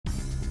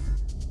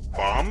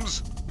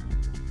bombs?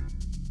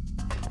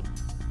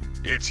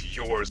 It's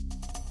yours.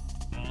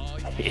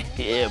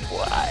 Yeah,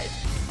 boy.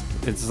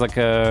 It's like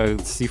a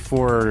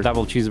C4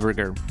 double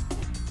cheeseburger.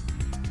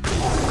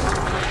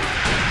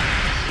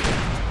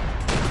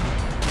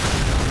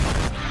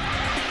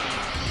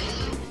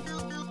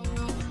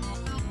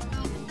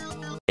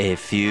 A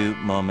few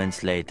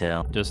moments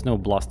later. Just no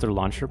blaster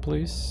launcher,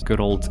 please. Good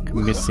old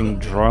missing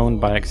drone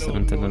by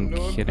accident and then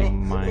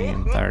hitting my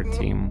entire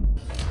team.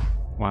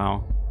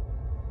 Wow.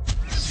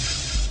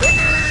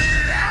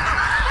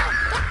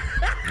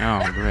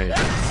 Oh, great.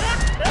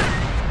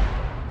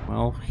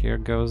 Well, here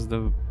goes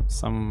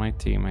some of my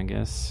team, I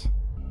guess.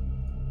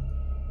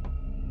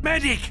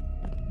 Medic!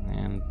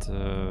 And,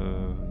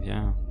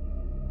 yeah.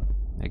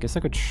 I guess I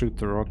could shoot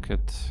the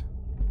rocket.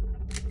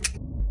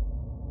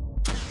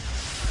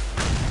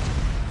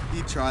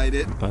 He tried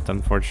it. But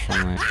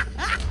unfortunately...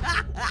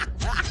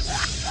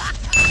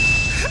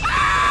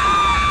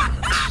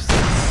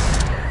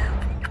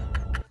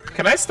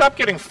 Can I stop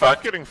getting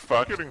fucked?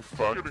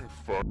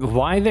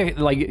 Why the...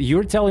 Like,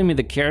 you're telling me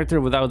the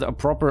character without a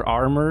proper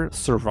armor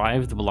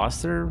survived the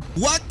blaster?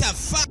 What the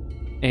fuck?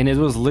 And it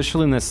was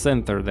literally in the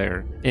center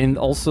there. And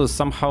also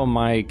somehow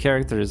my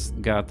characters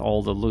got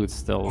all the loot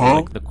still,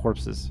 like the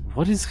corpses.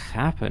 What is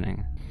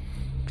happening?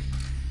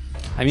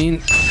 I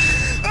mean...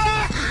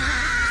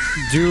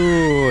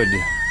 Dude!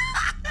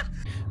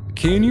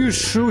 Can you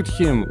shoot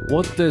him?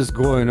 What is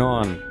going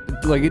on?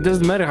 Like, it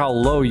doesn't matter how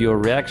low your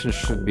reaction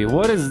should be.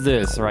 What is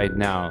this right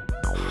now?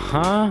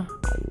 Huh?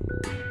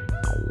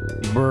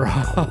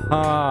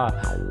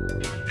 Bruh.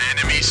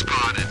 Enemy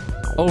spotted.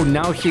 Oh,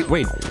 now he...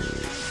 Wait.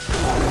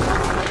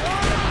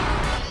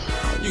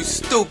 You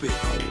stupid.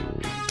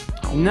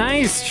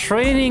 Nice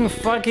training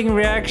fucking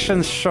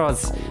reaction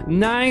shots.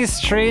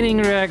 Nice training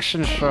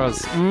reaction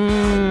shots.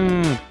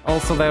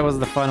 Also, that was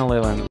the final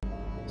event.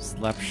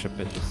 Slap ship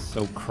is just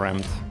so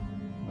cramped.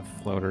 The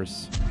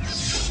floaters.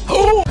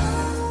 Oh!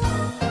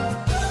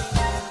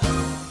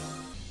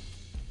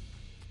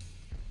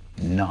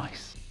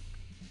 Nice.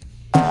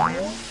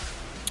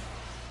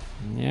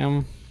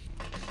 Yeah.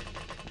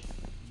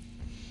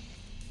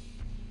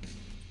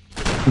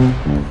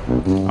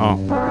 Oh.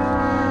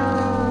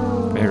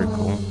 Very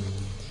cool.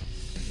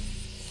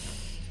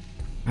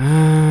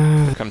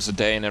 Comes a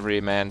day in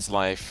every man's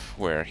life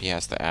where he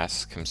has to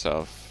ask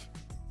himself,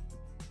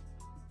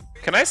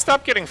 can I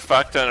stop getting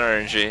fucked on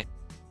RNG?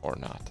 Or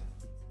not?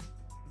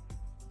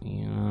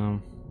 Yeah.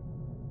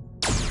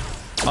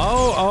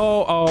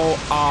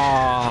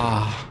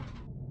 Ah.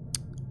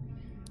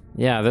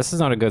 Yeah, this is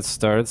not a good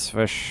start,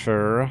 for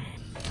sure.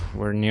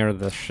 We're near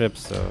the ship,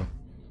 so...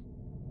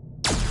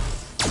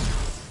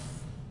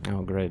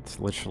 Oh, great.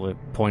 Literally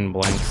point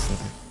blanks.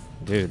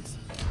 Dude.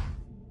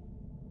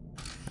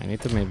 I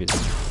need to maybe...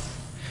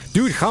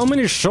 Dude, how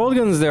many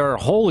shotguns there are?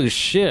 Holy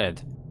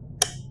shit!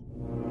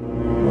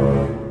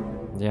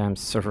 Yeah, I'm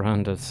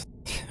surrounded.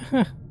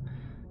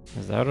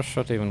 Is the auto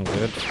shot even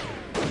good?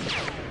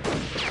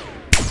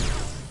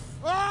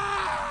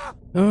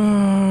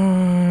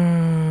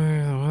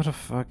 What a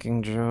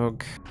fucking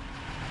joke.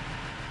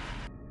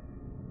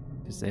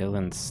 This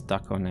alien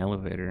stuck on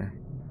elevator.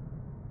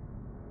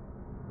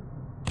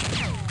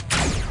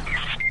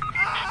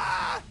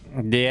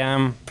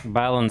 Damn,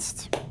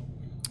 balanced.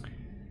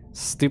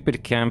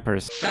 Stupid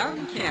campers.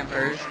 Some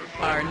campers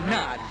are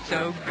not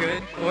so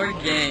good for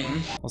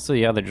games. Also,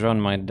 yeah, the drone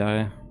might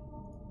die.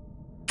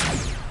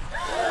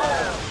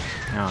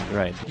 Oh,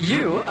 great.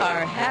 You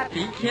are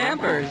happy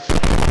campers.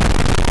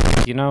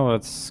 You know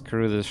what?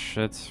 Screw this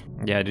shit.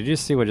 Yeah, did you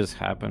see what just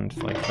happened?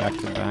 Like, back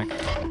to back?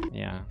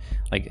 Yeah.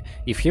 Like,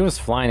 if he was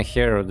flying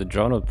here, the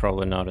drone would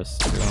probably notice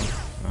too.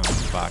 Oh,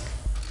 fuck.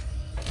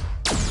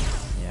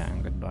 Yeah,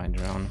 goodbye,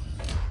 drone.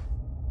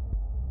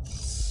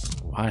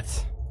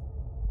 What?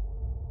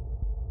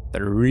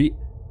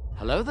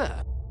 Hello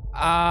there.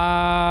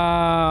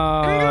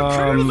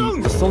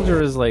 The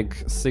soldier is like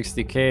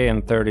 60k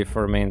and 30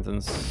 for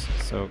maintenance,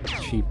 so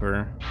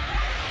cheaper.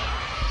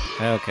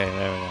 Okay,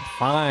 there we go.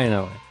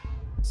 Finally.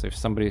 So if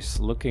somebody's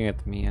looking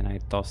at me and I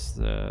toss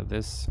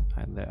this,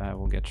 I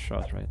will get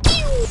shot, right?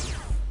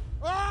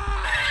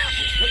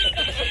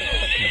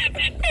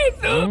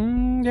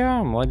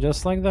 Yeah, well,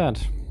 just like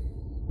that.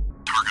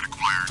 Target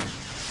acquired.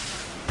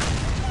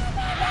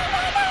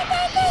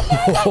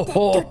 Ho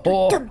ho ho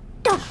ho.